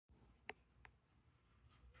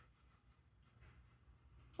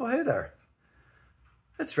Oh, hey there.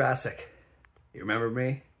 It's Rasik. You remember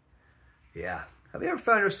me? Yeah. Have you ever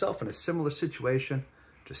found yourself in a similar situation?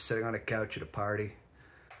 Just sitting on a couch at a party,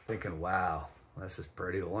 thinking, wow, this is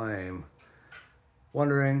pretty lame.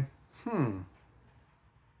 Wondering,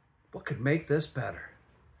 what could make this better?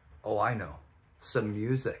 Oh, I know. Some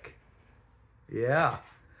music. Yeah.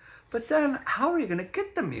 But then, how are you going to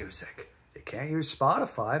get the music? You can't use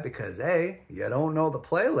Spotify because A, you don't know the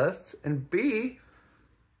playlists, and B,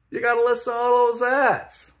 you got to listen to all those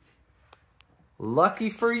ads. Lucky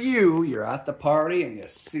for you, you're at the party and you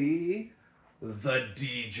see the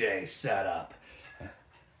DJ setup.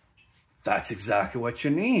 That's exactly what you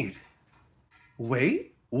need.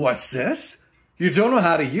 Wait, what's this? You don't know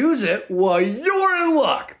how to use it? Well, you're in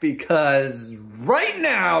luck because right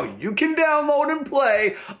now you can download and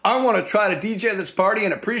play I Want to Try to DJ This Party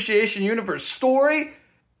in Appreciation Universe story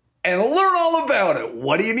and learn all about it.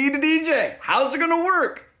 What do you need to DJ? How's it going to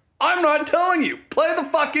work? I'm not telling you. Play the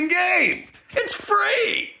fucking game. It's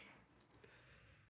free.